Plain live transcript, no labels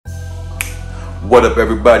What up,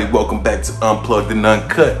 everybody? Welcome back to Unplugged and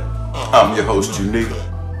Uncut. I'm your host, Unique,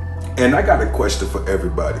 and I got a question for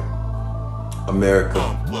everybody, America.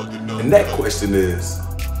 And that question is,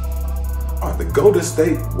 are the Golden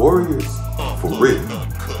State Warriors for real?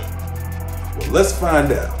 Well, let's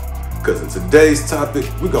find out, because in today's topic,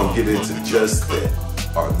 we're going to get into just that.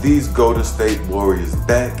 Are these Golden State Warriors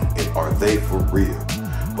back, and are they for real?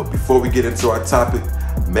 But before we get into our topic,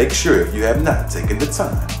 make sure if you have not taken the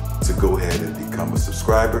time to go ahead and become a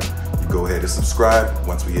subscriber, you go ahead and subscribe.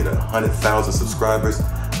 Once we hit 100,000 subscribers,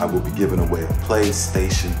 I will be giving away a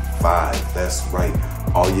PlayStation 5. That's right.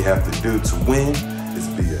 All you have to do to win is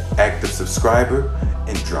be an active subscriber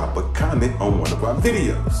and drop a comment on one of our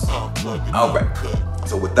videos. All right.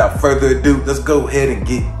 So without further ado, let's go ahead and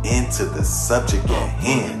get into the subject at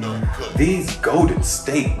hand. These Golden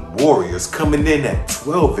State Warriors coming in at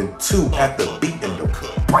 12-2 after beating the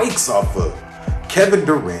brakes off of Kevin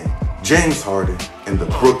Durant, James Harden, and the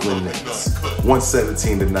Brooklyn Nets,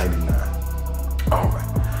 117-99. All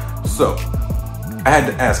right. So I had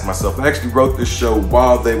to ask myself. I actually wrote this show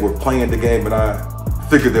while they were playing the game, and I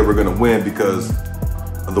figured they were going to win because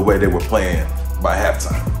of the way they were playing by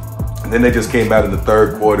halftime. And then they just came out in the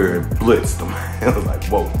third quarter and blitzed them. It was like,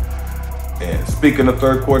 whoa. And speaking of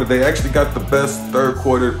third quarter, they actually got the best third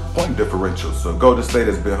quarter point differential. So Golden State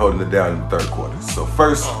has been holding it down in the third quarter. So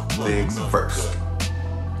first things first.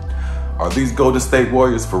 Are these Golden State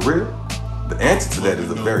Warriors for real? The answer to that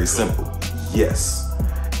is a very simple yes.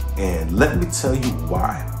 And let me tell you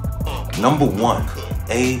why. Number one,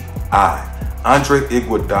 AI. Andre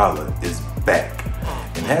Iguodala is back.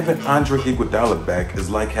 And having Andre Iguodala back is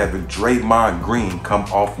like having Draymond Green come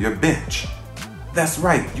off your bench. That's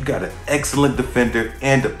right, you got an excellent defender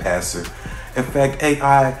and a passer. In fact,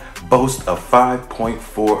 AI boasts a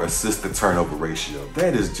 5.4 assist to turnover ratio.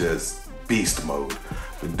 That is just beast mode.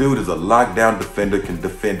 The dude is a lockdown defender, can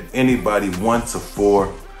defend anybody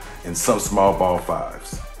 1-4 in some small ball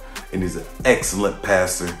fives. And he's an excellent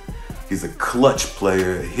passer. He's a clutch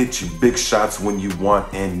player, hits you big shots when you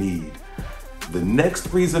want and need. The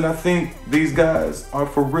next reason I think these guys are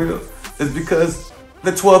for real is because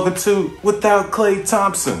they're 12-2 without Klay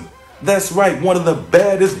Thompson. That's right, one of the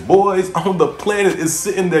baddest boys on the planet is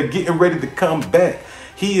sitting there getting ready to come back.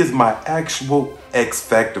 He is my actual X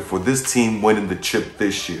factor for this team winning the chip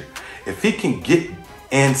this year. If he can get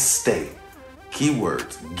and stay,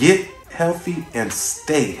 keywords, get healthy and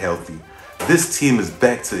stay healthy, this team is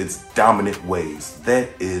back to its dominant ways. That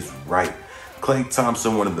is right. Klay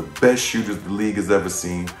Thompson, one of the best shooters the league has ever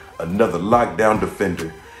seen, another lockdown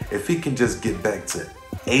defender. If he can just get back to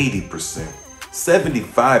 80%,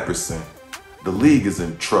 75%, the league is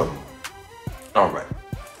in trouble. All right.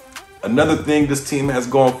 Another thing this team has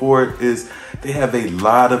going for it is they have a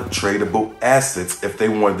lot of tradable assets if they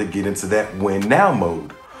wanted to get into that win now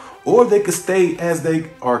mode. Or they could stay as they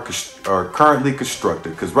are currently constructed,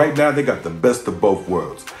 because right now they got the best of both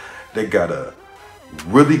worlds. They got a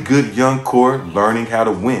really good young core learning how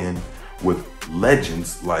to win with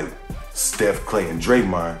legends like Steph, Klay, and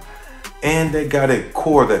Draymond. And they got a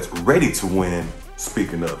core that's ready to win.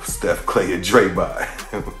 Speaking of Steph, Klay, and Draymond,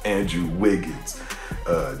 Andrew Wiggins,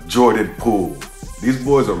 Jordan Poole. These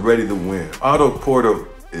boys are ready to win. Otto Porter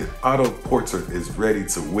is ready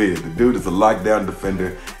to win. The dude is a lockdown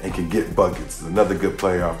defender and can get buckets. He's another good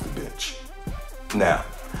player off the bench. Now,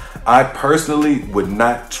 I personally would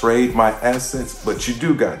not trade my assets, but you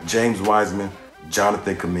do got James Wiseman,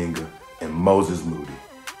 Jonathan Kuminga, and Moses Moody.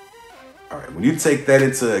 All right, when you take that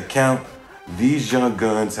into account, these young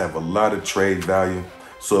guns have a lot of trade value.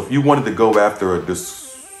 So if you wanted to go after this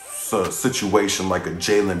situation like a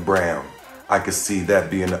Jaylen Brown, I could see that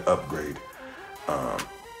being an upgrade.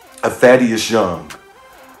 A Thaddeus Young,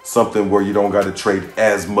 something where you don't got to trade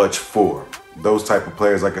as much for. Those type of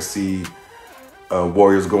players I could see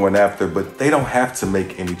Warriors going after, but they don't have to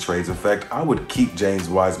make any trades. In fact, I would keep James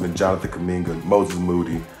Wiseman, Jonathan Kuminga, Moses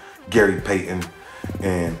Moody, Gary Payton,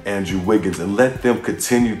 and Andrew Wiggins and let them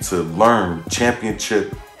continue to learn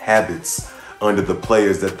championship habits under the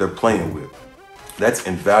players that they're playing with. That's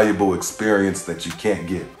invaluable experience that you can't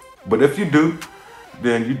get. But if you do,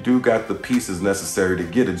 then you do got the pieces necessary to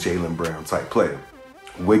get a Jaylen Brown type player.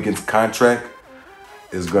 Wiggins' contract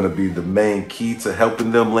is going to be the main key to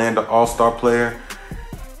helping them land an all-star player.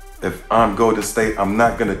 If I'm Golden State, I'm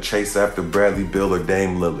not going to chase after Bradley Beal or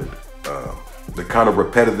Dame Lillard. The kind of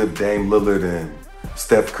repetitive Dame Lillard and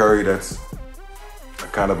Steph Curry, that's a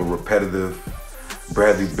kind of a repetitive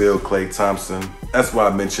Bradley Beal, Klay Thompson. That's why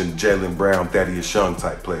I mentioned Jaylen Brown, Thaddeus Young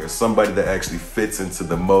type players. Somebody that actually fits into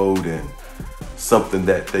the mode and something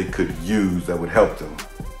that they could use that would help them.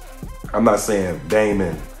 I'm not saying Dame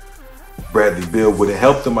and Bradley Beal would have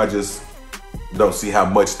helped them. I just don't see how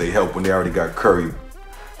much they help when they already got Curry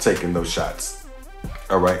taking those shots.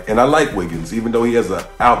 All right, and I like Wiggins, even though he has an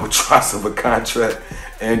albatross of a contract.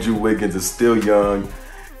 Andrew Wiggins is still young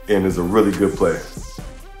and is a really good player.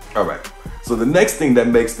 All right, so the next thing that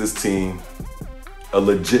makes this team a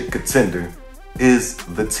legit contender is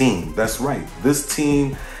the team. That's right. This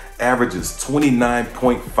team averages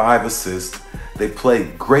 29.5 assists. They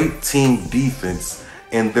play great team defense,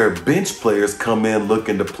 and their bench players come in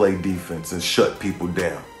looking to play defense and shut people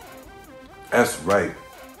down. That's right.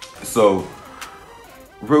 So,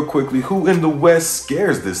 real quickly, who in the West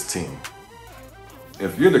scares this team?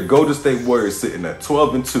 If you're the Golden State Warriors sitting at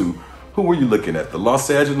 12-2, who are you looking at? The Los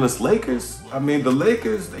Angeles Lakers? I mean, the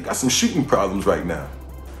Lakers, they got some shooting problems right now.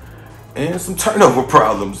 And some turnover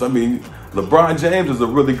problems. I mean, LeBron James is a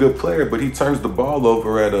really good player, but he turns the ball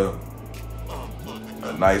over at a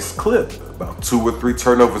nice clip. About 2 or 3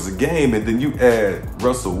 turnovers a game. And then you add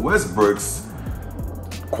Russell Westbrook's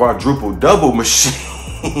quadruple-double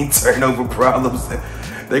machine turnover problems.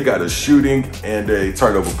 They got a shooting and a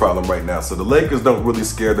turnover problem right now. So the Lakers don't really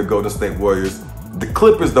scare the Golden State Warriors. The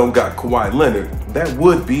Clippers don't got Kawhi Leonard. That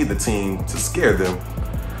would be the team to scare them,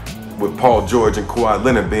 with Paul George and Kawhi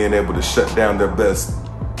Leonard being able to shut down their best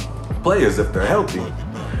players if they're healthy.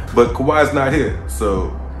 But Kawhi's not here.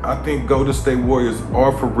 So I think Golden State Warriors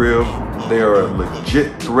are for real. They are a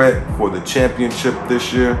legit threat for the championship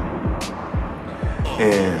this year.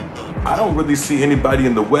 And I don't really see anybody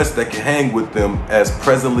in the West that can hang with them as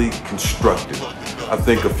presently constructed. I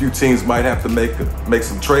think a few teams might have to make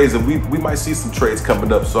some trades, and we might see some trades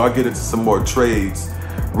coming up. So I'll get into some more trades,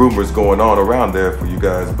 rumors going on around there for you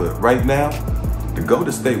guys. But right now, the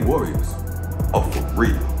Golden State Warriors are for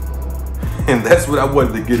real. And that's what I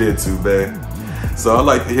wanted to get into, man. So I'd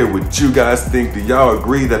like to hear what you guys think. Do y'all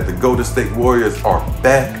agree that the Golden State Warriors are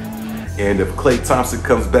back? And if Klay Thompson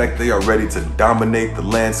comes back, they are ready to dominate the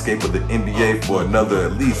landscape of the NBA for another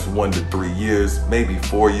at least 1 to 3 years, maybe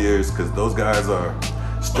 4 years, because those guys are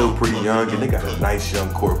still pretty young and they got a nice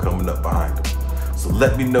young core coming up behind them. So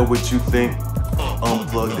let me know what you think.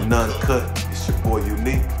 Unplugged and Uncut. It's your boy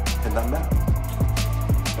Unique, and I'm out.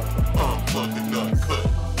 Unplugged and Uncut.